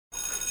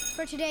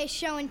For today's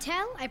show and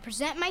tell, I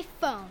present my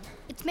phone.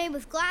 It's made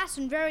with glass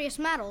and various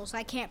metals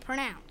I can't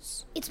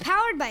pronounce. It's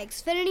powered by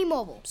Xfinity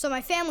Mobile, so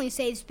my family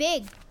saves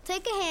big.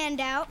 Take a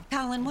handout.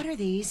 Colin, what are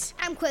these?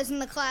 I'm quizzing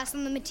the class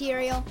on the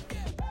material.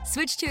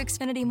 Switch to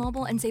Xfinity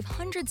Mobile and save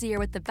hundreds a year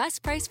with the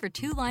best price for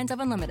 2 lines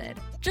of unlimited.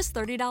 Just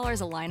 $30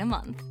 a line a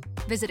month.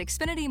 Visit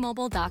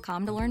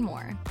XfinityMobile.com to learn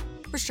more.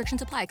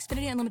 Restrictions apply.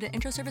 Xfinity Unlimited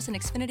intro service and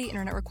Xfinity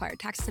Internet required.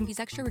 Taxes and fees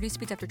extra. Reduced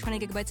speeds after 20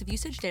 gigabytes of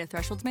usage. Data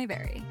thresholds may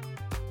vary.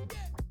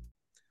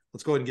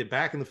 Let's go ahead and get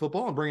back in the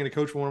football and bring in a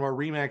coach for one of our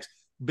Remax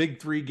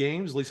Big Three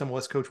games. At least I'm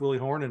West Coach Willie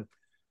Horn. And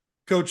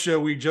Coach,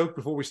 we joked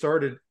before we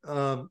started,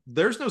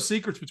 there's no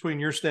secrets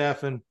between your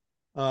staff and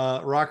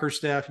Rockhurst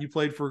staff. You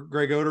played for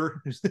Greg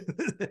Oder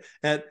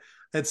at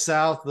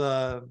South.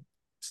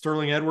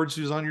 Sterling Edwards,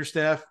 who's on your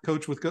staff,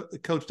 coached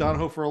with Coach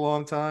Donahoe for a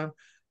long time.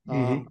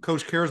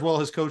 Coach Carswell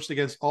has coached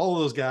against all of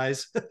those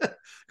guys,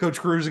 Coach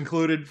Cruz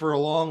included, for a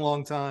long,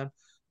 long time.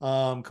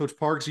 Coach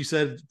Parks, he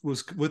said,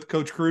 was with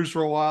Coach Cruz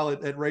for a while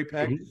at Ray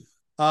Peck.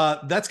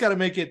 That's got to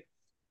make it,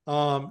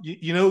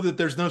 you know that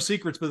there's no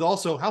secrets, but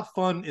also how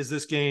fun is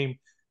this game?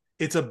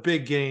 It's a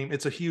big game.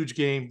 It's a huge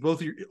game.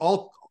 Both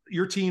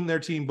your team, their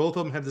team, both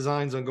of them have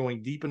designs on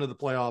going deep into the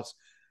playoffs.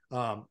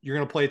 You're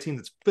going to play a team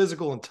that's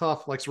physical and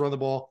tough, likes to run the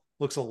ball,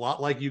 looks a lot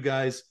like you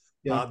guys.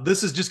 Yeah.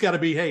 This has just got to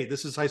be, hey,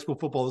 this is high school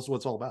football. This is what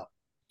it's all about.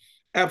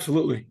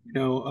 Absolutely.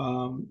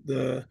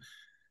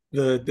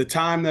 The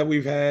time that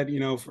we've had,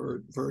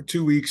 for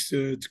 2 weeks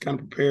to kind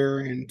of prepare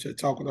and to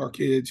talk with our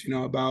kids,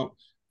 about,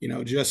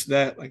 just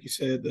that, like you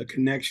said, the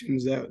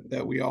connections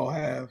that we all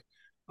have.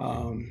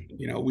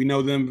 We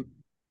know them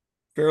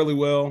fairly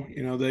well,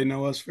 they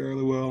know us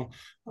fairly well.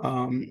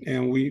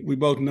 And we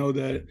both know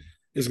that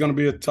it's going to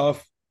be a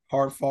tough,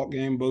 hard-fought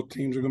game. Both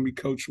teams are going to be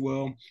coached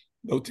well.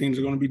 Both teams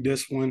are going to be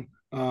disciplined.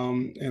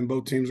 And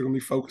both teams are going to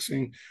be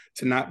focusing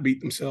to not beat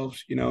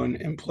themselves,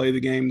 and play the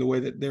game the way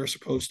that they're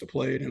supposed to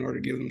play it in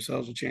order to give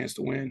themselves a chance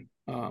to win.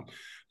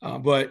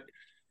 But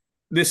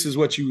this is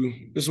what you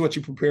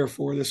prepare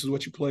for. This is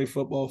what you play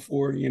football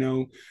for.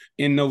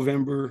 In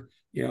November,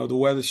 the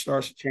weather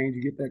starts to change.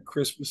 You get that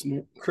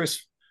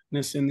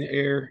crispness in the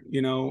air,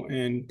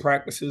 and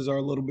practices are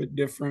a little bit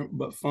different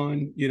but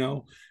fun,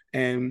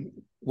 And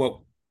what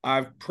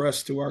I've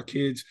pressed to our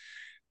kids,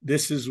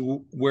 this is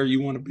where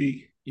you want to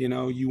be.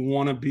 You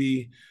want to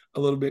be a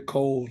little bit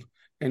cold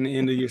in the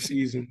end of your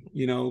season,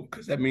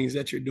 because that means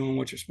that you're doing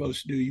what you're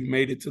supposed to do. You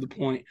made it to the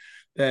point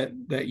that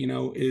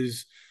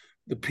is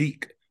the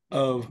peak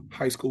of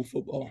high school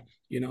football,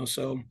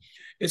 so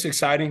it's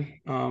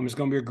exciting. It's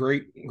going to be a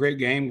great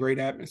game, great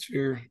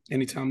atmosphere.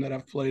 Anytime that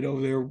I've played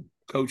over there,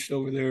 coached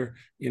over there,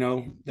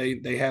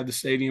 they have the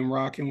stadium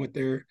rocking with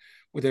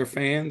their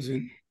fans.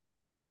 And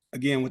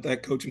again, with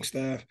that coaching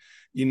staff,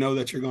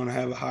 that you're going to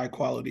have a high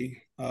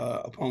quality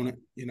opponent,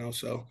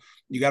 so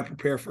you got to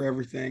prepare for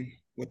everything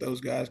with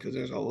those guys because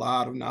there's a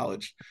lot of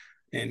knowledge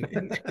in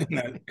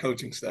that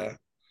coaching staff.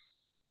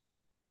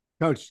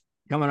 Coach,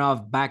 coming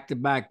off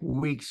back-to-back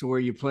weeks where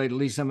you played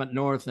Lee Summit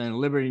North and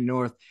Liberty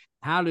North,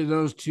 how do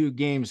those two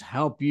games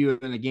help you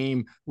in the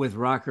game with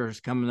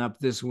Rockhurst coming up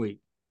this week?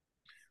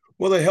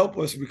 Well, they help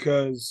us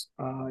because,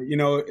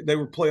 they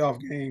were playoff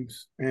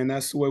games, and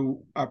that's the way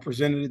I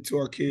presented it to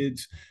our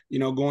kids,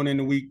 going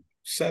into week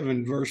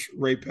 7 versus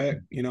Ray Peck.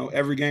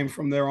 Every game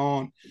from there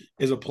on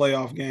is a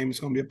playoff game. It's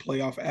going to be a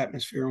playoff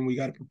atmosphere, and we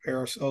got to prepare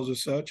ourselves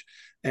as such.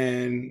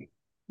 And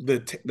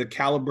the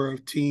caliber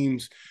of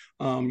teams,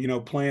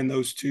 playing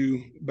those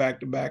two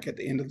back-to-back at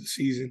the end of the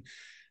season,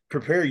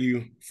 prepare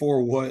you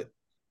for what,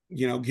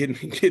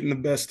 getting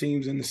the best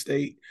teams in the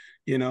state,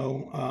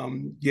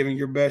 giving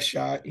your best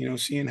shot,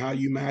 seeing how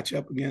you match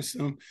up against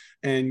them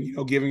and,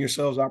 giving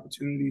yourselves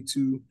opportunity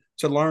to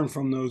learn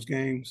from those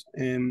games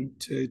and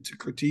to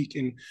critique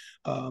and,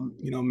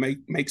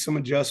 make some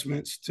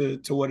adjustments to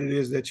what it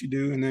is that you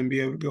do and then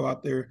be able to go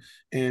out there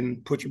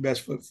and put your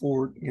best foot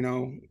forward,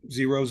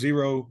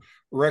 0-0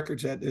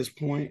 records at this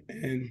point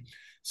and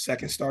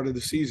second start of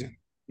the season,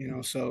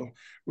 so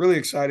really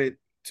excited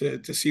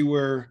to see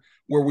where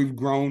we've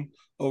grown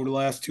over the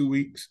last 2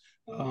 weeks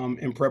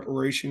in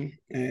preparation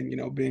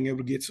and, being able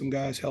to get some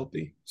guys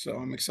healthy. So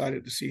I'm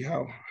excited to see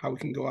how we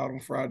can go out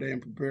on Friday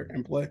and prepare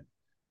and play.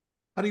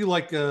 How do you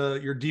like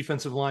your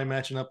defensive line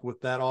matching up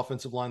with that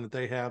offensive line that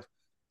they have,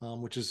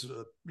 which is,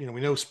 we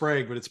know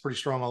Sprague, but it's pretty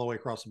strong all the way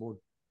across the board.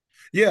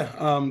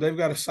 Yeah, they've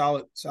got a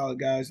solid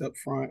guys up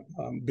front,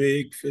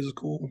 big,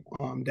 physical,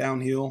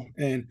 downhill.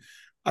 And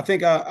I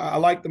think I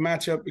like the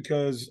matchup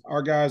because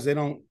our guys, they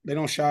don't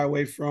shy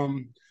away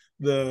from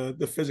the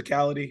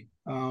physicality.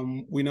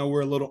 We know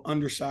we're a little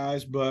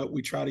undersized, but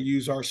we try to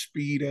use our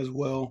speed as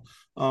well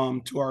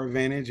to our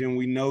advantage. And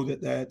we know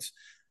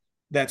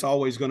that's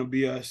always going to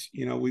be us.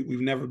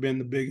 We've never been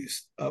the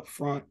biggest up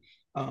front,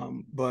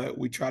 but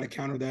we try to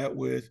counter that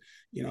with,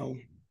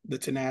 the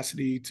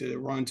tenacity to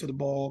run to the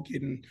ball,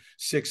 getting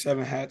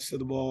 6-7 hats to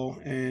the ball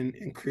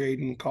and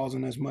creating,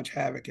 causing as much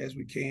havoc as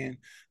we can.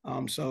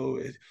 So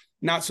it's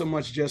not so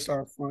much just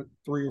our front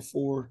 3 or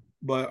 4,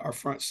 but our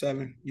front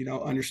 7,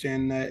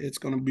 understanding that it's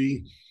going to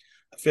be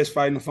fist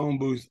fight in the phone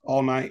booth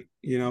all night.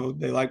 You know,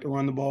 they like to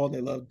run the ball.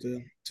 They love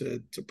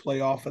to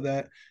play off of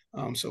that.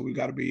 So we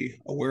got to be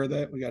aware of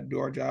that. We got to do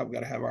our job. We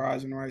got to have our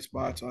eyes in the right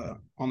spots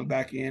on the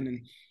back end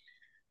and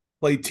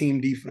play team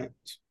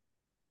defense.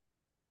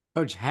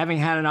 Coach, having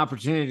had an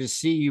opportunity to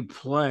see you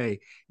play,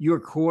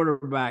 your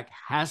quarterback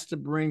has to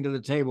bring to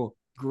the table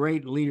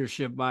great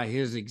leadership by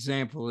his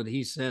example that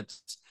he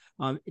sets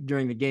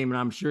during the game. And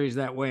I'm sure he's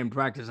that way in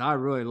practice. I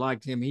really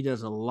liked him. He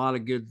does a lot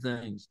of good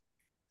things.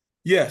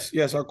 Yes.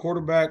 Our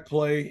quarterback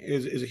play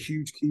is a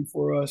huge key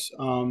for us.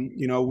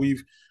 You know,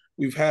 we've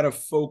had a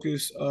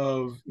focus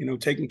of, you know,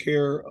 taking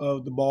care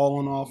of the ball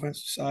on the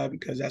offensive side,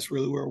 because that's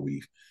really where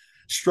we've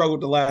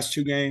struggled the last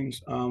 2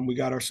 games. We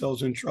got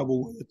ourselves in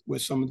trouble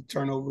with some of the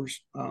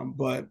turnovers.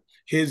 But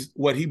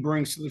what he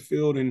brings to the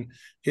field and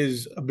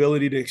his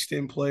ability to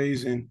extend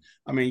plays. And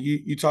I mean,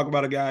 you talk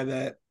about a guy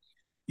that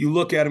you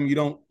look at him, you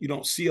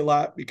don't see a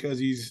lot because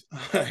he's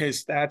his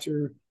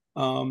stature,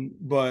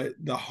 but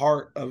the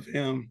heart of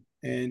him.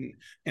 And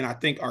I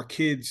think our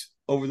kids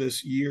over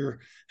this year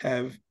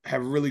have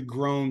really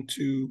grown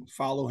to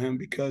follow him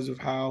because of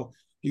how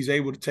he's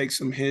able to take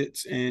some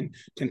hits and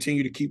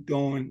continue to keep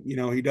going. You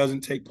know, he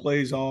doesn't take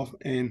plays off,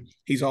 and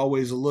he's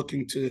always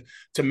looking to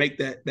make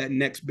that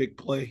next big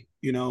play,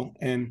 you know.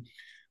 And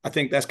I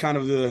think that's kind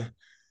of the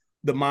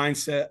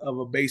mindset of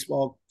a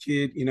baseball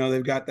kid. You know,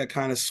 they've got that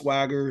kind of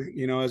swagger,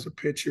 you know, as a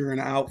pitcher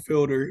and an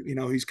outfielder. You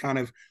know, he's kind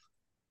of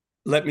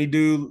let me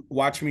do,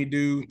 watch me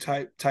do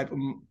type of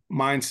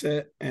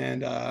mindset.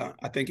 And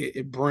I think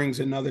it brings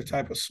another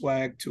type of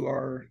swag to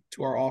our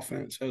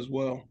offense as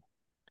well.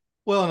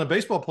 Well, and a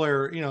baseball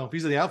player, you know, if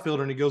he's in the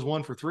outfielder and he goes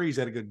 1 for 3, he's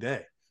had a good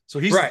day. So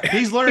he's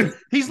learned.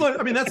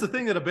 I mean, that's the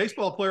thing that a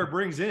baseball player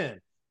brings in.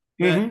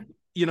 That,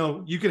 you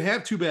know, you can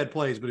have 2 bad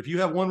plays, but if you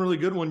have one really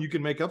good one, you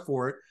can make up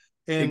for it.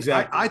 And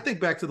exactly. I think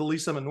back to the Lee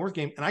Summit North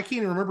game, and I can't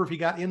even remember if he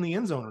got in the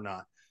end zone or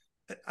not.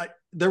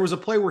 There was a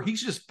play where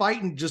he's just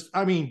fighting,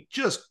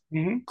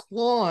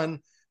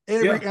 clawing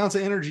every ounce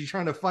of energy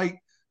trying to fight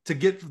to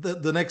get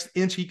the next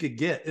inch he could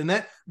get. And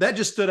that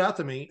just stood out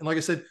to me. And like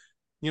I said,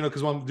 you know,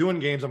 because when I'm doing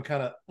games, I'm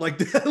kind of like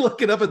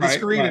looking up at the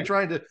screen and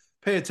trying to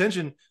pay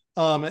attention.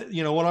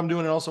 You know, what I'm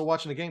doing and also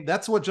watching the game.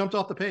 That's what jumped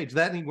off the page.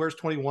 That, and he wears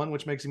 21,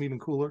 which makes him even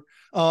cooler.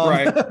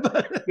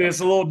 It's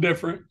a little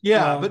different.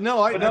 Yeah, but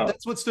no,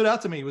 that's what stood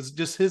out to me was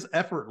just his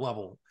effort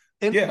level.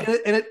 And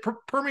it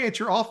permeates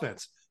your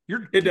offense.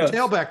 Your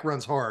tailback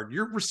runs hard.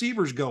 Your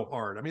receivers go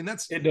hard. I mean,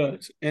 it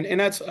does. And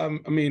that's, I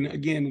mean,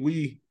 again,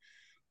 we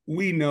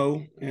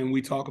know, and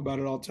we talk about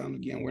it all the time.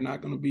 Again, we're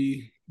not going to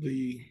be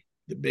the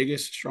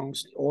biggest,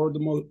 strongest, or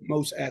the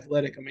most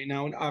athletic. I mean,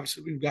 now,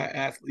 obviously we've got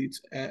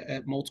athletes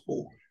at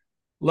multiple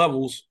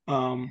levels,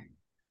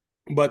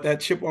 but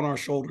that chip on our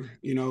shoulder,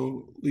 you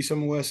know, Lee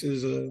Summit West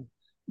is a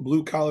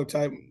blue collar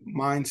type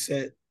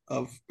mindset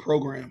of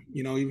program,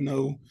 you know, even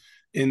though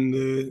in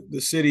the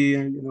city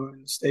and, you know,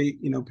 in the state,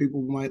 you know,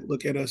 people might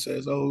look at us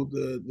as,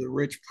 the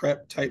rich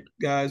prep type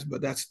guys,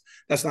 but that's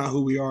not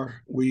who we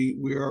are. We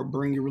are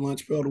bring your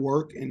lunch pail to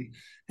work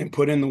and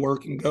put in the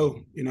work and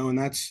go, you know, and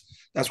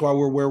that's why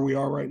we're where we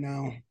are right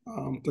now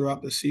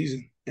throughout the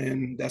season.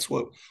 And that's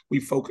what we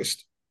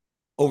focused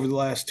over the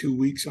last 2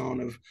 weeks on,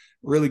 of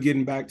really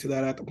getting back to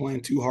that after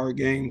playing 2 hard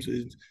games,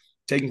 is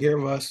taking care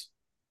of us,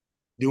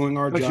 doing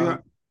our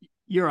job.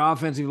 Your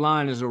offensive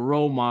line is a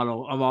role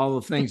model of all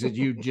the things that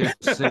you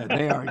just said.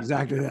 They are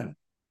exactly that.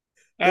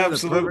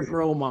 Absolutely. The perfect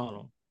role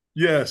model.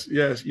 Yes.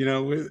 You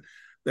know,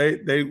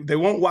 they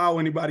won't wow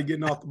anybody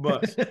getting off the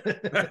bus.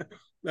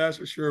 That's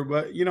for sure.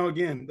 But, you know,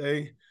 again,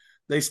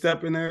 they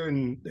step in there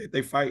and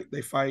they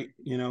fight,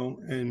 you know,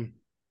 and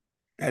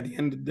at the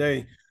end of the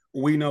day,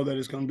 we know that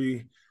it's going to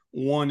be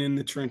one in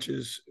the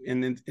trenches,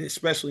 and then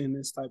especially in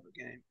this type of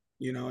game,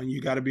 you know, and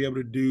you got to be able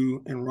to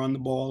do and run the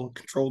ball,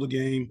 control the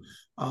game.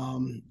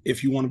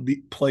 If you want to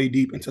play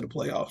deep into the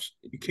playoffs,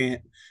 you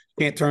can't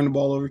turn the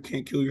ball over,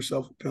 can't kill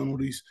yourself with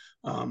penalties.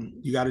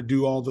 You got to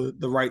do all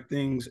the right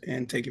things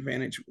and take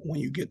advantage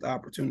when you get the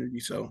opportunity.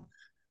 So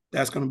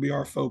that's going to be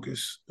our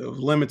focus, of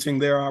limiting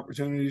their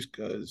opportunities,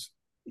 because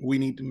we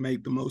need to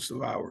make the most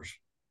of ours.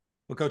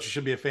 Well, Coach, it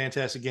should be a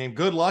fantastic game.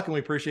 Good luck, and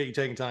we appreciate you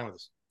taking time with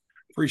us.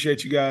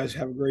 Appreciate you guys.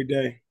 Have a great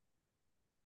day.